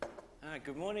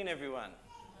Good morning, everyone.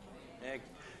 Yeah,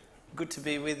 good to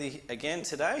be with you again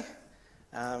today.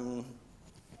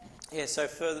 So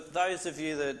for those of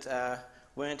you that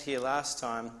weren't here last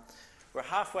time, we're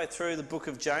halfway through the book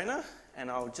of Jonah,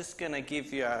 and I'm just going to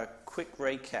give you a quick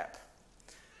recap.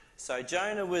 So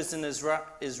Jonah was an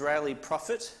Israeli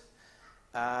prophet,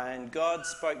 and God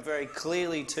spoke very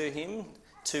clearly to him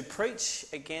to preach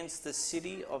against the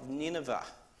city of Nineveh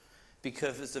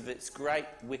because of its great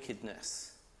wickedness.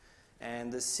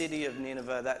 And the city of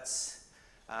Nineveh,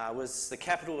 was the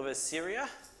capital of Assyria,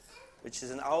 which is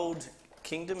an old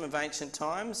kingdom of ancient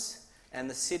times, and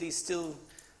the city still,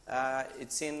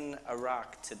 it's in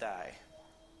Iraq today.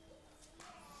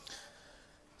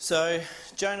 So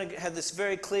Jonah had this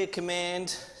very clear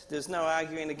command. There's no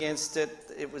arguing against it.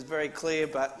 It was very clear,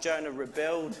 but Jonah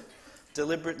rebelled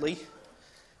deliberately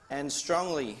and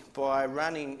strongly by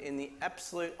running in the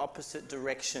absolute opposite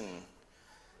direction.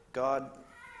 God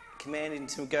commanded him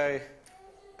to go,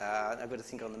 I've got to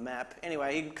think on the map.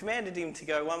 Anyway, he commanded him to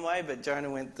go one way, but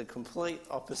Jonah went the complete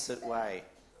opposite way.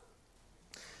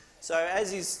 So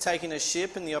as he's taking a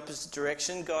ship in the opposite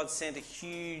direction, God sent a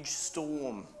huge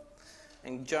storm.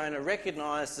 And Jonah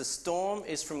recognised the storm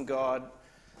is from God.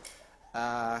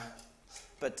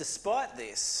 But despite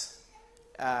this,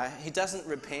 he doesn't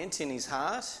repent in his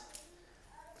heart.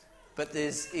 But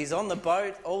he's on the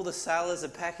boat, all the sailors are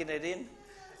packing it in,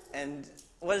 and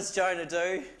what does Jonah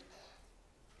do?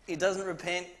 He doesn't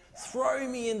repent. Throw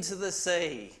me into the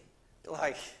sea.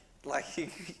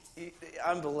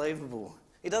 Unbelievable.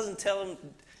 He doesn't tell him,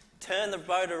 turn the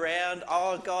boat around.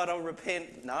 Oh God, I'll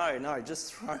repent. No,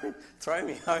 just throw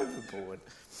me overboard.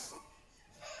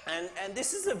 And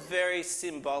this is a very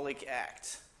symbolic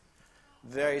act.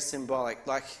 Very symbolic.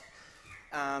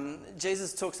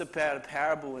 Jesus talks about a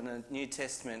parable in the New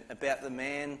Testament about the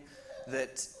man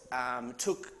that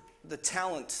took the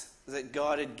talent that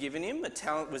God had given him. A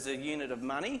talent was a unit of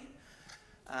money.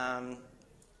 And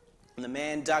the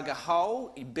man dug a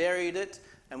hole, he buried it,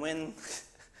 and when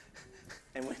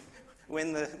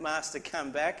the master came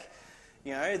back,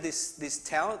 this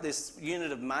talent, this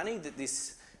unit of money that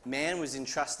this man was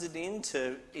entrusted in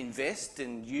to invest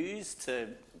and use to,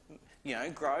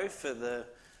 grow for the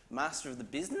master of the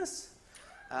business,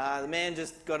 the man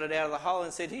just got it out of the hole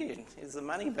and said, here's the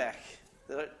money back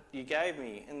that you gave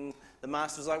me. And the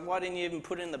master was like, why didn't you even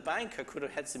put it in the bank? I could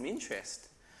have had some interest.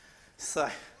 So,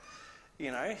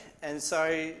 and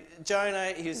so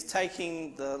Jonah, he was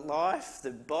taking the life,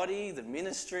 the body, the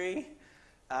ministry,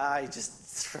 he just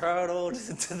threw it all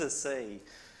into the sea.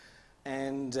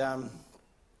 And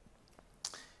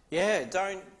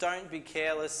don't be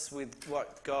careless with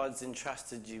what God's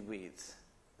entrusted you with.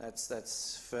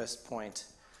 That's first point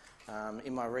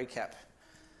in my recap.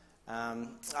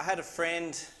 I had a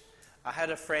friend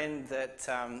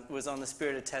that was on the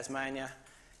Spirit of Tasmania,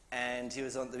 and he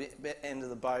was on the end of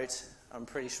the boat, I'm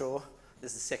pretty sure.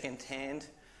 This is second hand.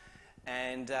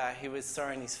 And he was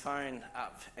throwing his phone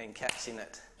up and catching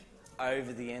it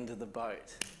over the end of the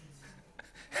boat.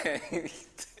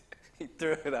 He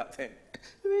threw it up and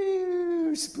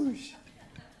spoosh.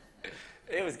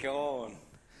 It was gone.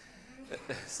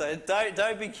 So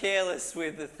don't be careless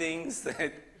with the things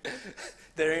that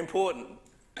are important.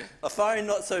 A phone,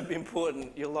 not so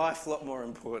important. Your life, a lot more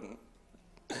important.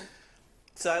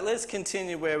 So let's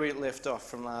continue where we left off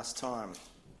from last time.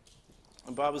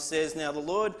 The Bible says, now the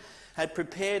Lord had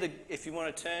prepared, if you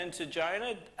want to turn to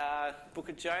Jonah, book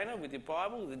of Jonah with your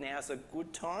Bible, now's a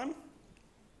good time.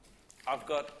 I've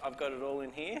got it all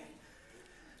in here.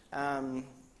 And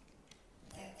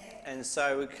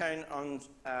so we're going on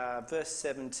verse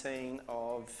 17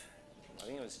 of, I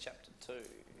think it was chapter 2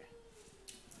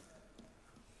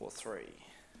 or 3.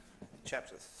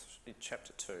 Chapter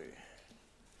 2.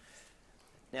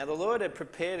 Now the Lord had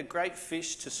prepared a great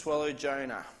fish to swallow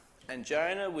Jonah, and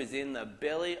Jonah was in the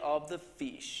belly of the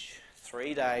fish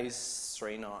 3 days,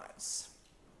 3 nights.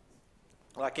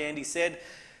 Like Andy said,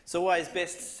 it's always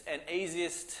best and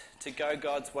easiest to go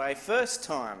God's way first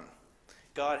time.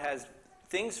 God has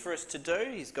things for us to do.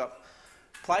 He's got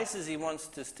places he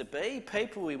wants us to be,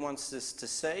 people he wants us to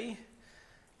see,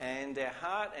 and our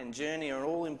heart and journey are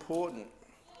all important.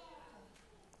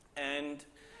 And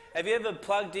have you ever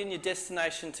plugged in your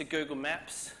destination to Google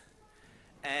Maps?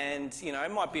 And,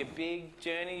 it might be a big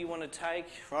journey you want to take.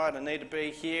 Right, I need to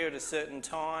be here at a certain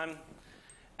time.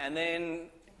 And then,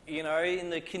 in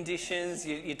the conditions,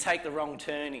 you take the wrong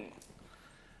turning.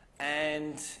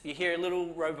 And you hear a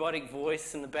little robotic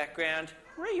voice in the background,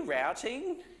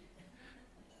 rerouting.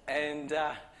 And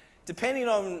depending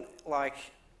on,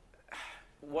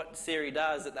 what Siri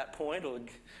does at that point, or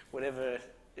whatever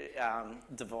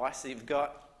device you've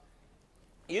got,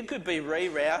 You could be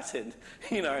rerouted,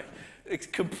 it's a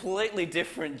completely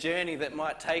different journey that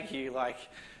might take you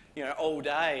all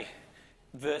day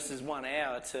versus 1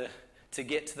 hour to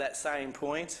get to that same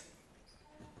point.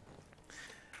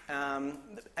 And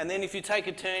then if you take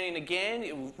a turning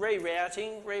again,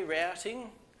 rerouting.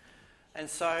 And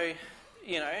so,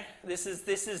 this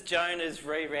is Jonah's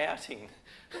rerouting.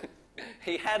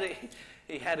 he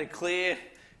had a clear,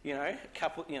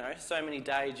 so many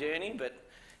day journey, but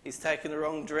he's taken the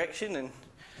wrong direction and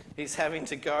he's having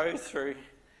to go through,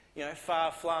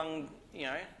 far-flung,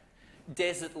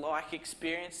 desert-like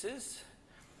experiences.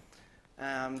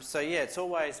 It's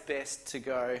always best to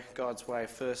go God's way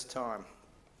first time.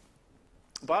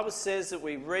 The Bible says that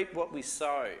we reap what we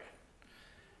sow,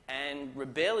 and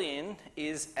rebellion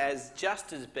is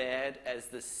just as bad as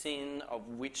the sin of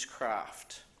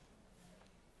witchcraft.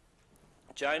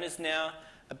 Jonah's now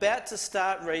about to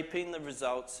start reaping the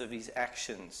results of his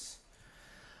actions.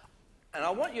 And I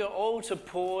want you all to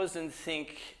pause and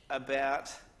think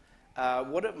about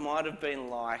what it might have been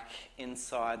like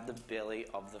inside the belly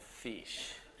of the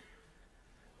fish.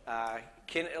 I'm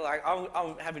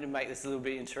happy to make this a little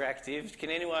bit interactive. Can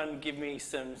anyone give me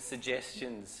some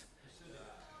suggestions?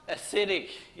 Acidic,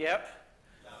 yep.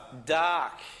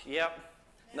 Dark, yep.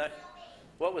 No.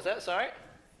 What was that, sorry?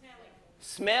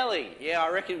 Smelly, yeah, I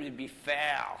reckon it would be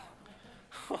foul.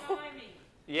 Slimy.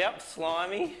 Yep,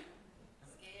 slimy.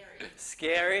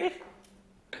 Scary.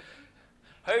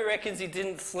 Who reckons he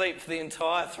didn't sleep for the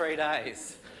entire 3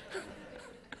 days?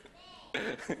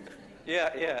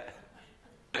 Yeah,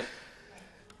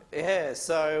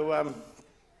 so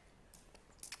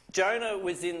Jonah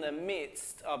was in the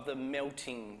midst of the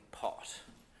melting pot.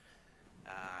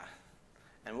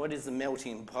 And what is the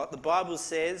melting pot? The Bible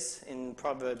says in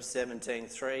Proverbs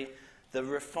 17:3, the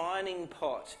refining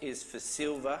pot is for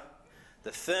silver,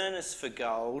 the furnace for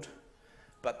gold,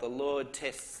 but the Lord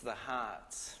tests the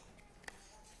hearts.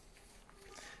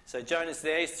 So Jonah's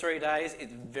there, he's 3 days,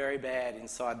 it's very bad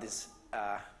inside this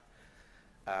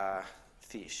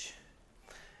fish.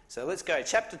 So let's go,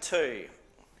 chapter 2.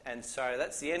 And so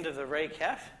that's the end of the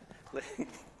recap.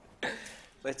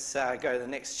 Let's go to the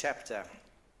next chapter.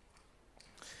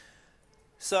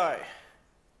 So,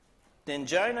 then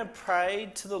Jonah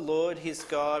prayed to the Lord his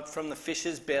God from the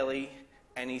fish's belly,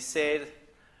 and he said,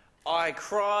 I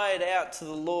cried out to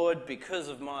the Lord because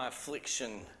of my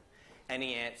affliction, and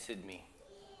he answered me.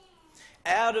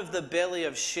 Out of the belly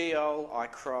of Sheol I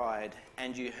cried,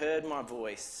 and you heard my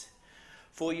voice.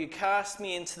 For you cast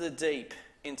me into the deep,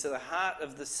 into the heart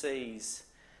of the seas,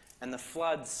 and the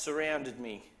floods surrounded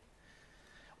me.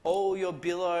 All your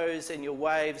billows and your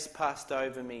waves passed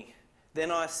over me. Then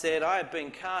I said, I have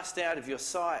been cast out of your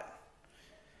sight.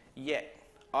 Yet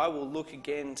I will look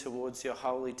again towards your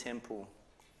holy temple.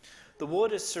 The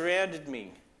waters surrounded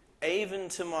me, even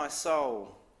to my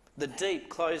soul. The deep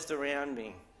closed around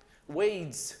me.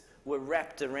 Weeds were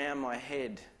wrapped around my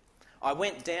head. I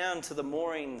went down to the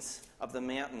moorings of the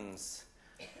mountains.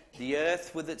 The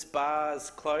earth with its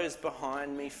bars closed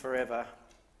behind me forever.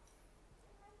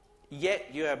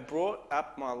 Yet you have brought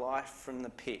up my life from the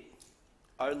pit.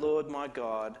 O Lord my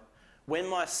God, when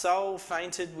my soul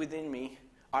fainted within me,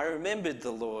 I remembered the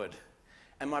Lord,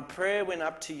 and my prayer went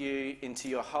up to you into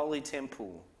your holy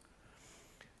temple.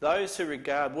 Those who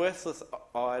regard worthless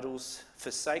idols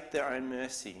forsake their own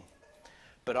mercy,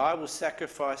 but I will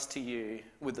sacrifice to you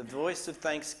with a voice of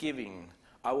thanksgiving.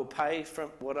 I will pay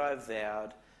from what I have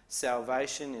vowed.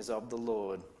 Salvation is of the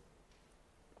Lord.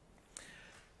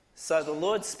 So the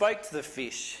Lord spoke to the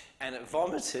fish, and it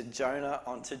vomited Jonah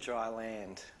onto dry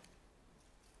land.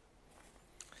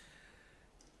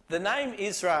 The name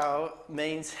Israel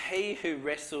means he who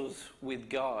wrestles with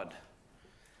God.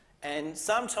 And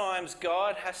sometimes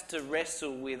God has to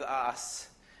wrestle with us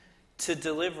to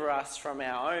deliver us from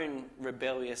our own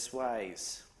rebellious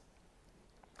ways.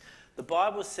 The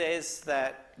Bible says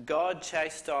that God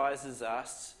chastises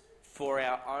us for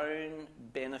our own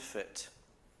benefit.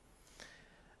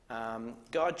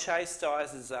 God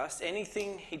chastises us.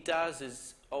 Anything he does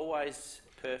is always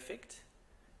perfect,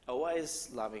 always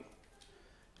loving,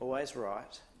 always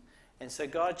right. And so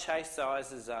God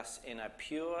chastises us in a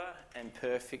pure and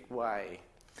perfect way,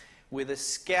 with a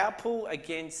scalpel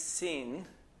against sin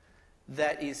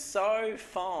that is so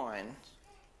fine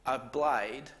a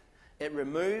blade, it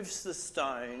removes the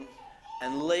stone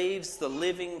and leaves the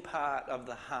living part of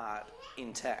the heart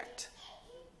intact.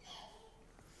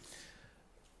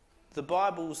 The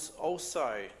Bible's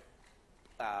also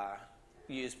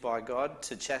used by God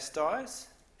to chastise,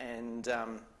 and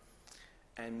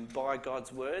by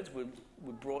God's words we're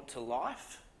brought to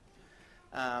life.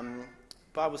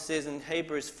 Bible says in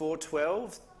Hebrews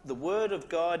 4:12, the word of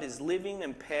God is living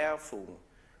and powerful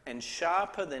and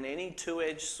sharper than any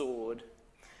two-edged sword,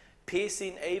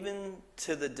 piercing even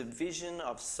to the division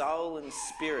of soul and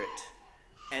spirit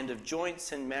and of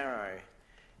joints and marrow,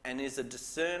 and is a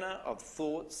discerner of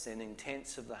thoughts and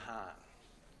intents of the heart.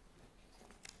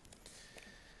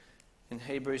 In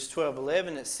Hebrews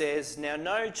 12:11 it says, now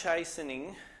no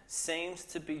chastening seems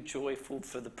to be joyful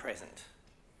for the present,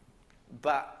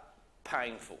 but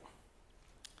painful.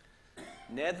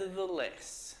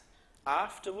 Nevertheless,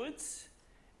 afterwards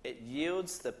it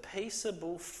yields the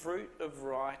peaceable fruit of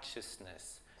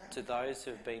righteousness to those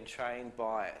who have been trained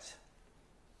by it,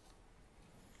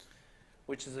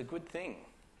 which is a good thing.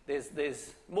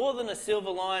 There's more than a silver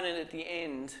lining at the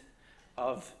end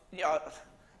of... how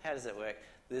does that work?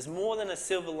 There's more than a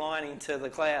silver lining to the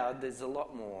cloud. There's a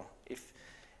lot more. If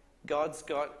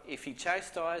he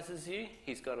chastises you,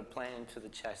 he's got a plan for the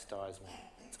chastisement.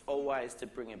 It's always to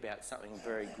bring about something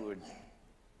very good.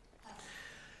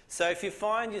 So if you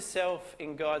find yourself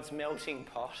in God's melting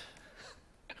pot,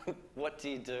 what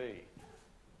do?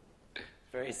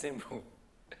 Very simple.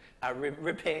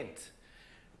 Repent.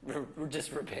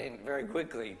 Just repent very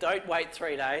quickly. Don't wait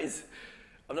 3 days.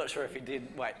 I'm not sure if he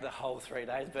did wait the whole 3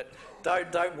 days, but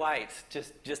don't wait.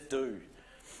 Just do.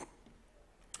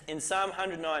 In Psalm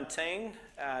 119,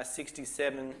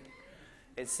 67,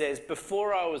 it says,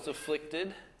 before I was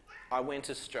afflicted, I went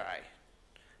astray,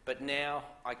 but now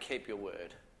I keep your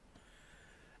word.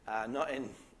 Not in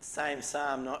same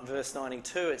psalm, not verse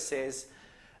 92, it says,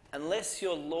 unless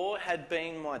your law had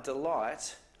been my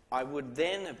delight, I would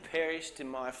then have perished in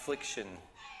my affliction.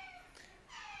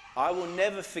 I will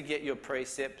never forget your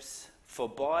precepts, for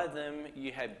by them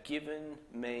you have given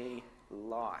me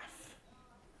life.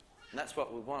 And that's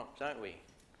what we want, don't we?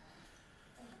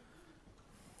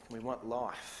 We want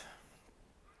life.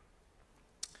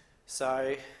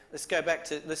 So let's go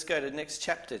to the next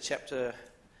chapter, chapter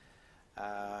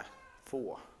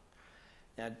 4.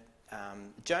 Now,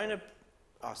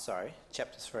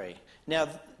 chapter 3. Now,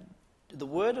 the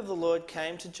word of the Lord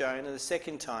came to Jonah the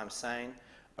second time, saying,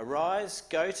 arise,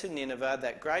 go to Nineveh,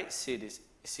 that great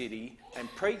city, and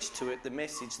preach to it the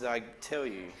message that I tell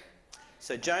you.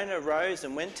 So Jonah arose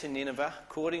and went to Nineveh,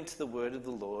 according to the word of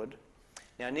the Lord.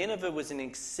 Now Nineveh was an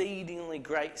exceedingly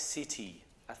great city,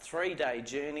 a 3-day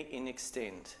journey in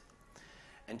extent.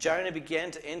 And Jonah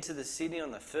began to enter the city on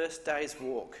the first day's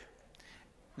walk.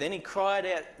 Then he cried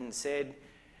out and said,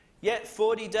 yet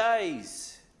 40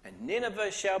 days, and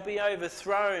Nineveh shall be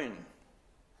overthrown.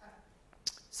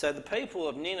 So the people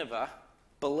of Nineveh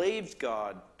believed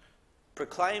God,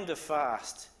 proclaimed a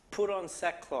fast, put on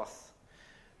sackcloth,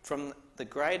 from the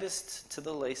greatest to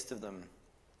the least of them.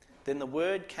 Then the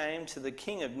word came to the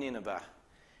king of Nineveh,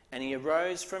 and he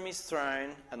arose from his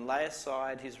throne and laid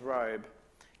aside his robe,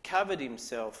 covered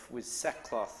himself with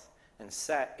sackcloth, and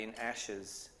sat in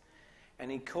ashes. And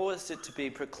he caused it to be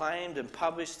proclaimed and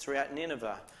published throughout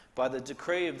Nineveh by the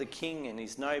decree of the king and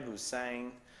his nobles,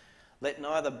 saying, let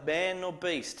neither man nor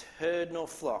beast, herd nor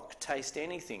flock taste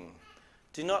anything.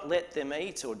 Do not let them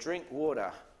eat or drink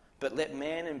water, but let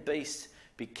man and beast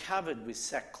be covered with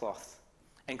sackcloth,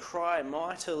 and cry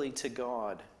mightily to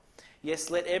God. Yes,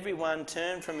 let everyone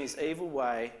turn from his evil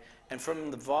way and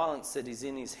from the violence that is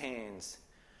in his hands.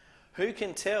 Who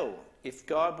can tell if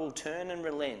God will turn and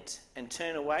relent and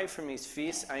turn away from his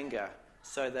fierce anger,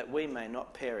 so that we may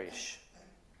not perish?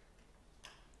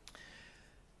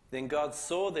 Then God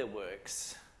saw their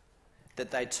works, that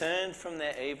they turned from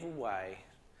their evil way,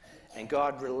 and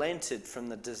God relented from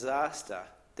the disaster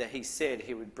that he said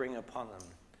he would bring upon them,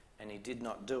 and he did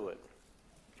not do it.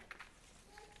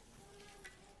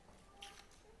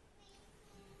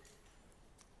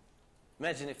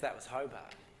 Imagine if that was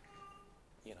Hobart,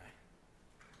 you know.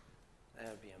 That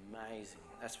would be amazing.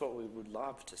 That's what we would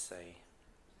love to see.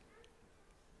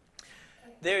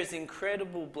 There is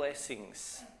incredible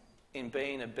blessings in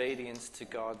being obedient to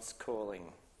God's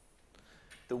calling.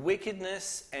 The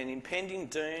wickedness and impending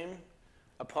doom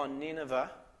upon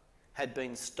Nineveh had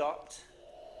been stopped.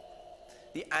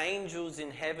 The angels in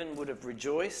heaven would have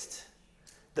rejoiced.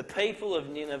 The people of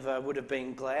Nineveh would have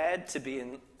been glad to be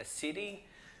in a city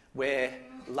where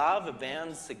love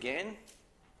abounds again.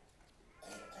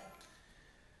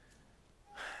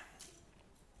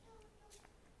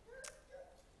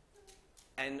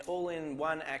 And all in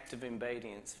one act of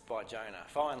obedience by Jonah,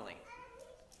 finally.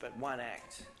 But one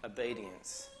act,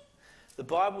 obedience. The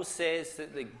Bible says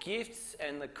that the gifts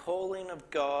and the calling of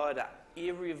God are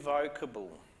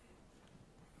irrevocable.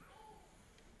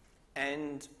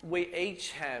 And we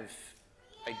each have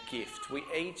a gift. We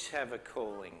each have a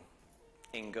calling.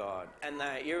 in God, and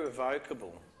they are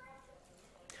irrevocable.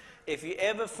 If you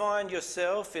ever find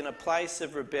yourself in a place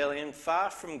of rebellion far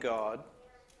from God,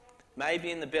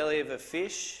 maybe in the belly of a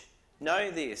fish,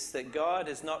 know this, that God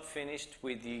has not finished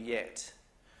with you yet.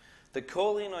 The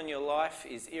calling on your life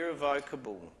is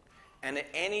irrevocable, and at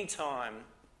any time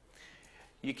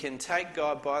you can take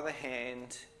God by the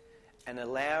hand and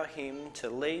allow him to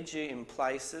lead you in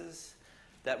places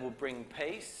that will bring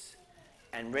peace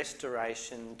and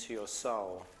restoration to your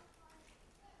soul.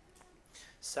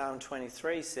 Psalm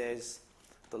 23 says,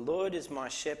 "The Lord is my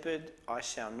shepherd, I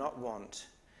shall not want.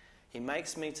 He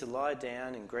makes me to lie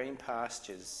down in green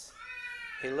pastures.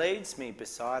 He leads me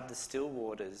beside the still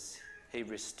waters. He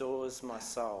restores my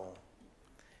soul.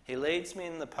 He leads me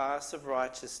in the paths of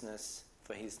righteousness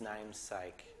for his name's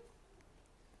sake."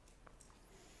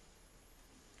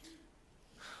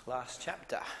 Last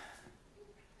chapter.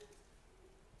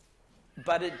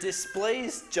 But it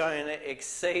displeased Jonah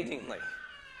exceedingly,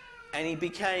 and he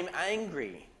became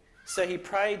angry. So he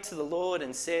prayed to the Lord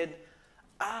and said,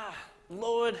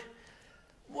 Lord,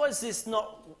 was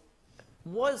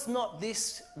not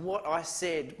this what I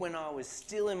said when I was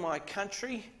still in my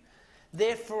country?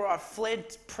 Therefore I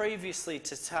fled previously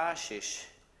to Tarshish.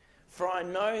 For I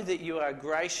know that you are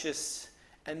gracious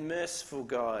and merciful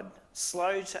God,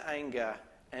 slow to anger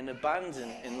and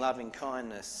abundant in loving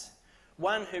kindness,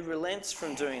 one who relents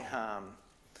from doing harm.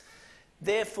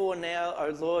 Therefore now, O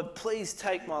Lord, please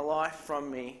take my life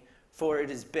from me, for it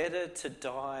is better to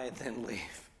die than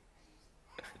live.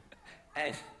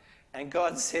 And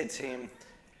God said to him,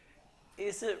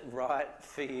 "Is it right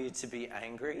for you to be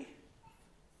angry?"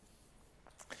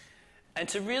 And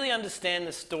to really understand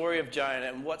the story of Jonah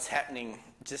and what's happening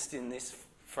just in this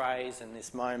phrase and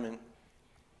this moment,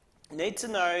 you need to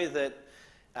know that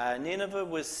Nineveh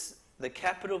was the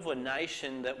capital of a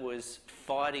nation that was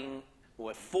fighting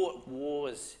or fought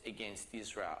wars against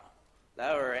Israel.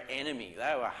 They were an enemy.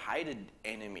 They were a hated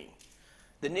enemy.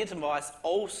 The Ninevites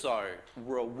also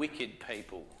were a wicked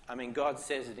people. I mean, God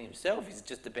says it himself. He's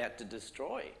just about to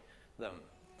destroy them.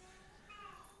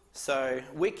 So,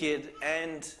 wicked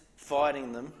and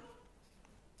fighting them.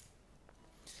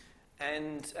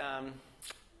 And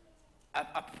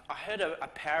I heard a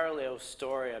parallel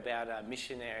story about a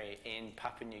missionary in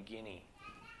Papua New Guinea.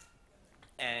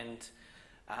 And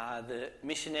the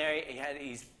missionary, he had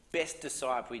his best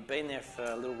disciple. He'd been there for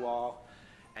a little while,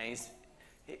 and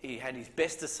he had his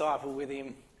best disciple with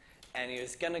him, and he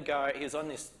was going to go, he was on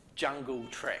this jungle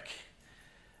trek.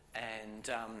 And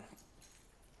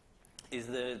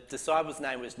the disciple's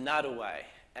name was Nadaway.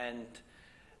 And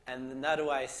the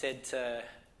Nadaway said to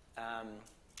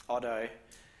Otto,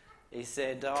 he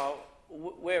said,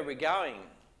 where are we going?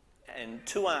 And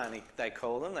Tuan, they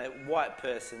call them. That white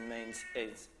person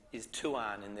is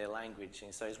Tuan in their language.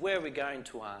 And so he says, where are we going,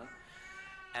 Tuan?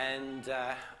 And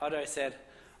Otto said,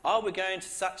 we're going to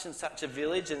such and such a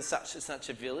village and such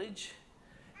a village.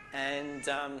 And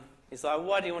he's like,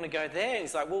 why do you want to go there? And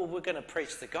he's like, well, we're going to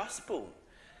preach the gospel.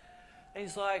 And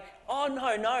he's like,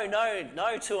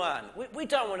 no, Tuan. We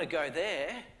don't want to go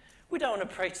there. We don't want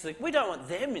to preach we don't want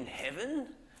them in heaven.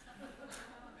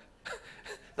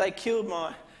 They killed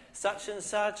my such and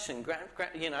such, and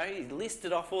he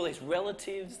listed off all his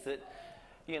relatives that,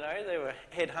 they were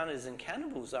headhunters and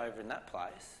cannibals over in that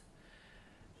place.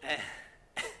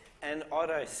 And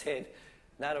Otto said,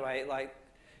 Nadaway,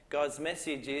 God's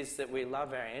message is that we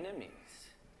love our enemies.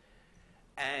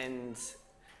 And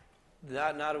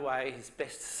Nadaway, his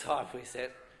best disciple, he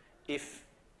said,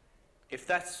 if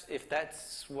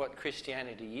that's what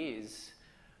Christianity is,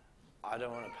 I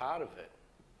don't want a part of it.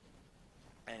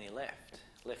 And he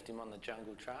left him on the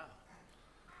jungle trail.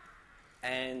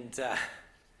 And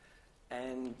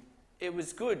it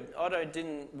was good. Otto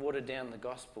didn't water down the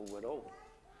gospel at all.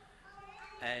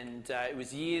 And it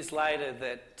was years later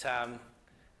that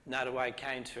Nadaway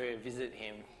came to visit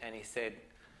him, and he said,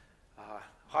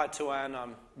 hi Tuan,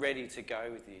 I'm ready to go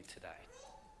with you today.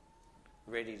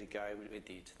 Ready to go with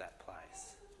you to that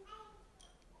place.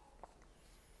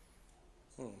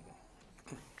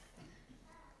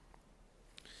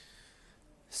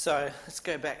 So let's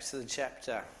go back to the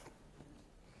chapter.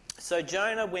 So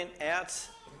Jonah went out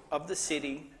of the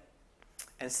city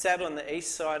and sat on the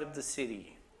east side of the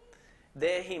city.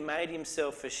 There he made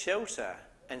himself a shelter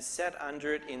and sat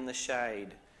under it in the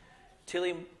shade, till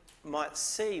he might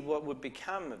see what would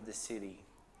become of the city.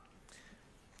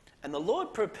 And the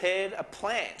Lord prepared a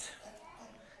plant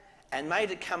and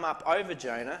made it come up over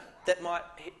Jonah, that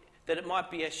it might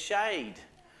be a shade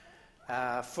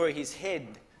for his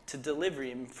head, to deliver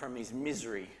him from his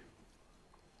misery.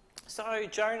 So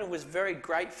Jonah was very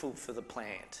grateful for the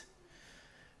plant.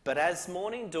 But as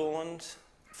morning dawned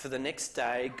for the next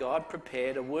day, God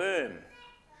prepared a worm.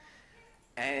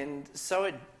 And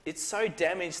so it so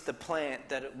damaged the plant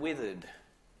that it withered.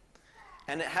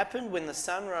 And it happened when the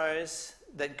sun rose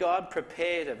that God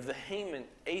prepared a vehement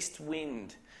east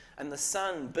wind, and the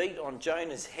sun beat on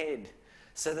Jonah's head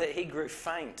so that he grew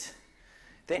faint.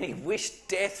 Then he wished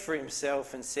death for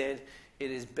himself and said,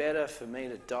 "It is better for me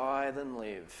to die than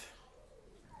live."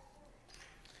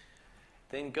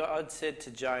 Then God said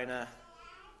to Jonah,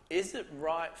 "Is it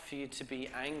right for you to be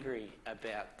angry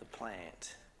about the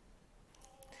plant?"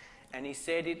 And he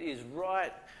said, "It is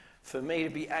right for me to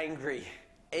be angry,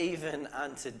 even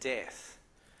unto death."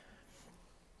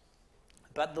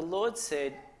 But the Lord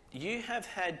said, "You have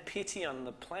had pity on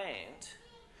the plant,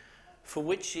 for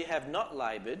which you have not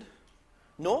laboured,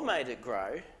 nor made it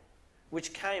grow,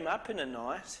 which came up in a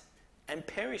night and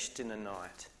perished in a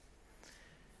night.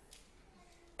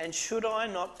 And should I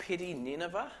not pity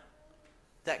Nineveh,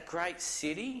 that great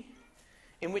city,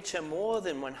 in which are more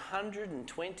than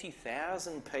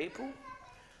 120,000 people,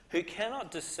 who cannot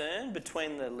discern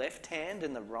between the left hand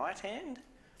and the right hand?"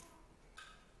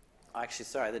 Actually,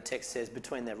 sorry, the text says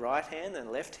between their right hand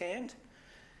and left hand,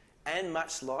 "and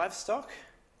much livestock."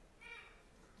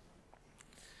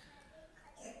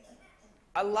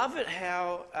 I love it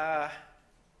how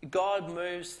God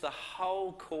moves the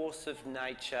whole course of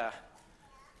nature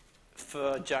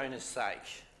for Jonah's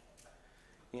sake.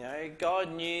 You know,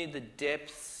 God knew the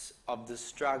depths of the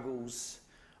struggles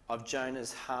of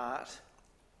Jonah's heart.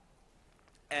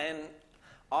 And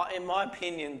in my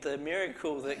opinion, the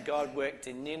miracle that God worked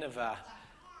in Nineveh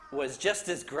was just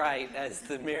as great as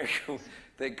the miracle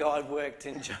that God worked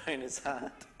in Jonah's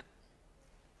heart.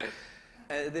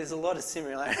 There's a lot of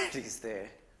similarities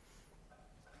there.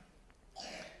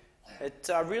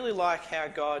 I really like how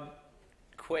God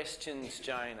questions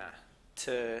Jonah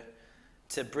to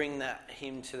bring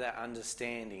him to that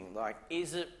understanding. Like,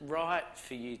 is it right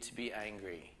for you to be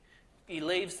angry? He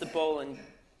leaves the ball in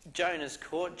Jonah's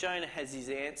court. Jonah has his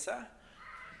answer.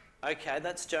 Okay,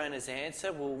 that's Jonah's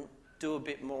answer. We'll do a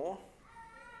bit more.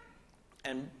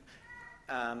 And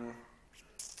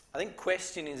I think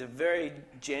questioning is a very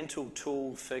gentle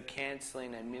tool for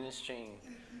counselling and ministering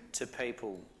to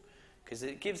people, because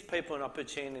it gives people an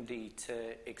opportunity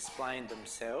to explain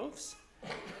themselves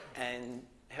and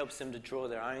helps them to draw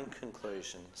their own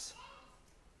conclusions.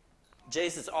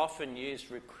 Jesus often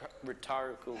used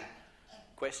rhetorical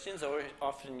questions, or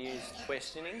often used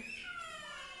questioning.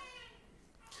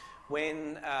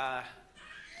 When I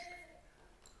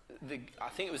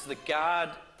think it was the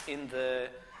guard in the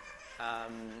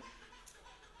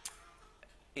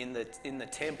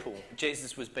temple,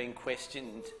 Jesus was being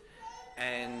questioned,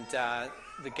 and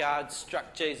the guard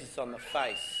struck Jesus on the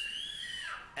face,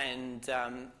 and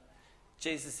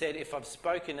Jesus said, "If I've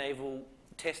spoken evil,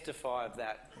 testify of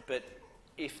that, but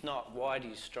if not, why do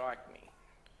you strike me?"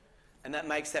 And that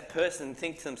makes that person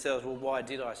think to themselves, well, why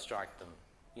did I strike them?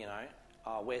 You know,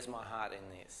 where's my heart in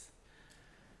this?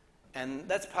 And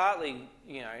that's partly,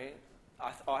 you know,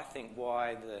 I think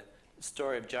why the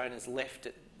story of Jonah's left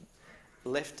at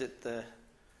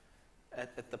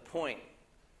the point.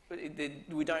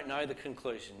 We don't know the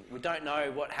conclusion. We don't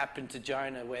know what happened to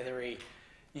Jonah, whether he,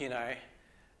 you know,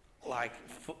 I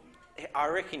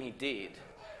reckon he did,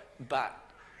 but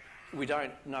we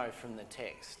don't know from the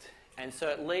text. And so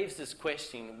it leaves this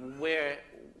question, where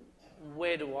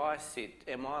do I sit?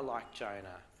 Am I like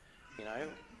Jonah? You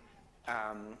know,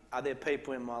 are there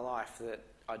people in my life that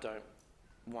I don't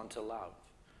want to love?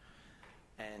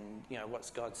 And, you know,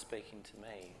 what's God speaking to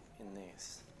me in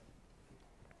this?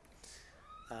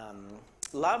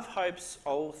 Love hopes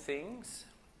all things.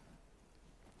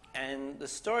 And the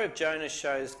story of Jonah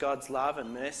shows God's love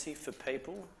and mercy for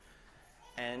people,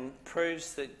 and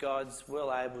proves that God's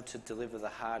well able to deliver the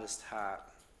hardest heart.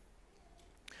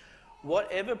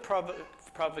 Whatever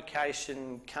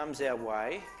provocation comes our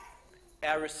way,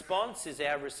 our response is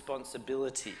our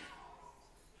responsibility.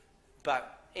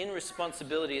 But in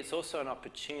responsibility, it's also an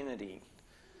opportunity.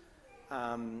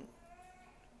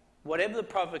 Whatever the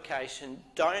provocation,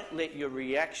 don't let your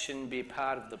reaction be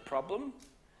part of the problem,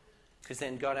 because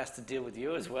then God has to deal with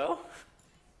you as well.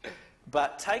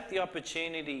 But take the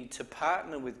opportunity to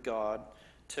partner with God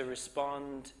to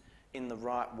respond in the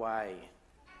right way.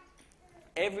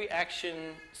 Every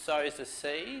action sows a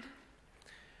seed,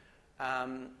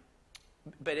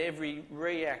 but every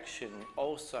reaction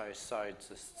also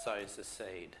sows a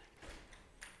seed.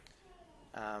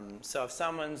 So if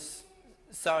someone's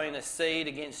sowing a seed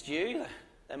against you,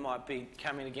 they might be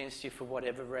coming against you for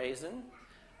whatever reason.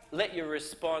 Let your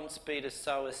response be to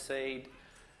sow a seed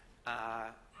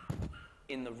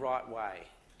in the right way.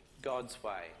 God's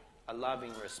way, a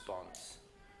loving response.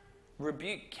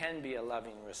 Rebuke can be a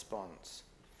loving response.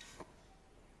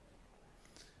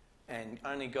 And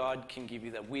only God can give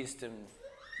you the wisdom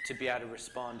to be able to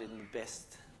respond in the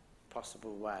best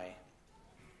possible way.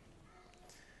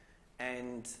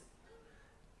 And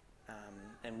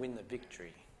win the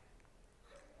victory.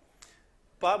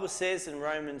 The Bible says in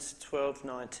Romans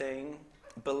 12:19,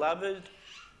 "Beloved,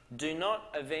 do not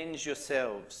avenge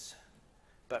yourselves,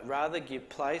 but rather give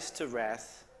place to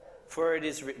wrath, for it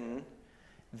is written,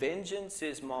 'Vengeance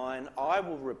is mine, I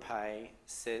will repay,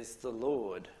 says the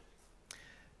Lord.'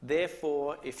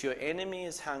 Therefore, if your enemy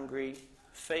is hungry,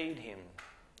 feed him.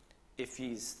 If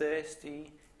he is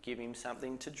thirsty, give him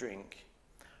something to drink.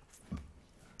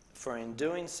 For in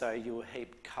doing so, you will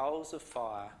heap coals of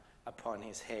fire upon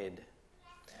his head.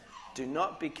 Do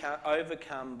not be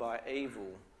overcome by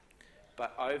evil,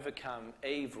 but overcome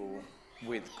evil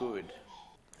with good."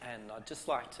 And I'd just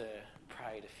like to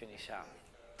pray to finish up.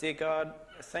 Dear God,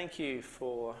 thank you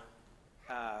for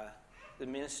the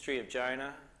ministry of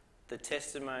Jonah, the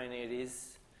testimony it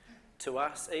is to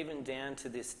us, even down to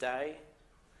this day.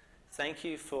 Thank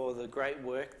you for the great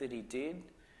work that he did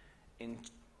in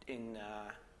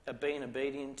being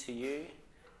obedient to you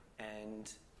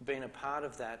and being a part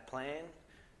of that plan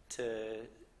to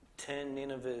turn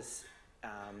Nineveh's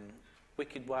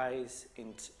wicked ways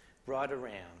right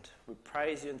around. We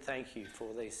praise you and thank you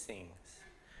for these things.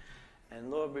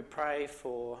 And Lord, we pray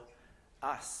for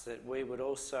us that we would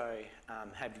also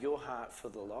have your heart for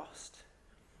the lost.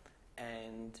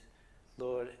 And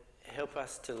Lord, help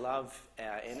us to love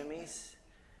our enemies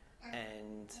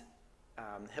and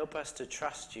help us to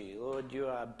trust you. Lord, you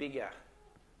are bigger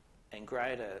and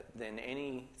greater than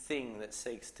anything that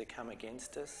seeks to come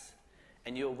against us.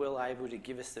 And you're well able to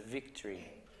give us the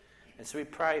victory. And so we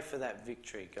pray for that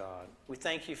victory, God. We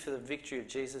thank you for the victory of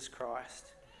Jesus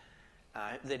Christ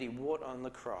that he wrought on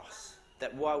the cross.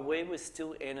 That while we were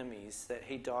still enemies, that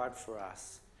he died for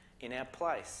us in our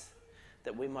place.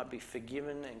 That we might be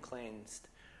forgiven and cleansed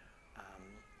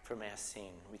from our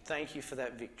sin. We thank you for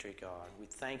that victory, God. We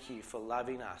thank you for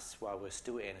loving us while we're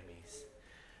still enemies.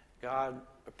 God,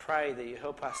 I pray that you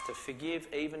help us to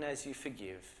forgive even as you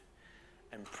forgive,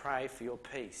 and pray for your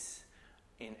peace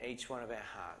in each one of our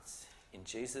hearts. In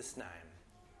Jesus' name,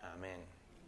 amen.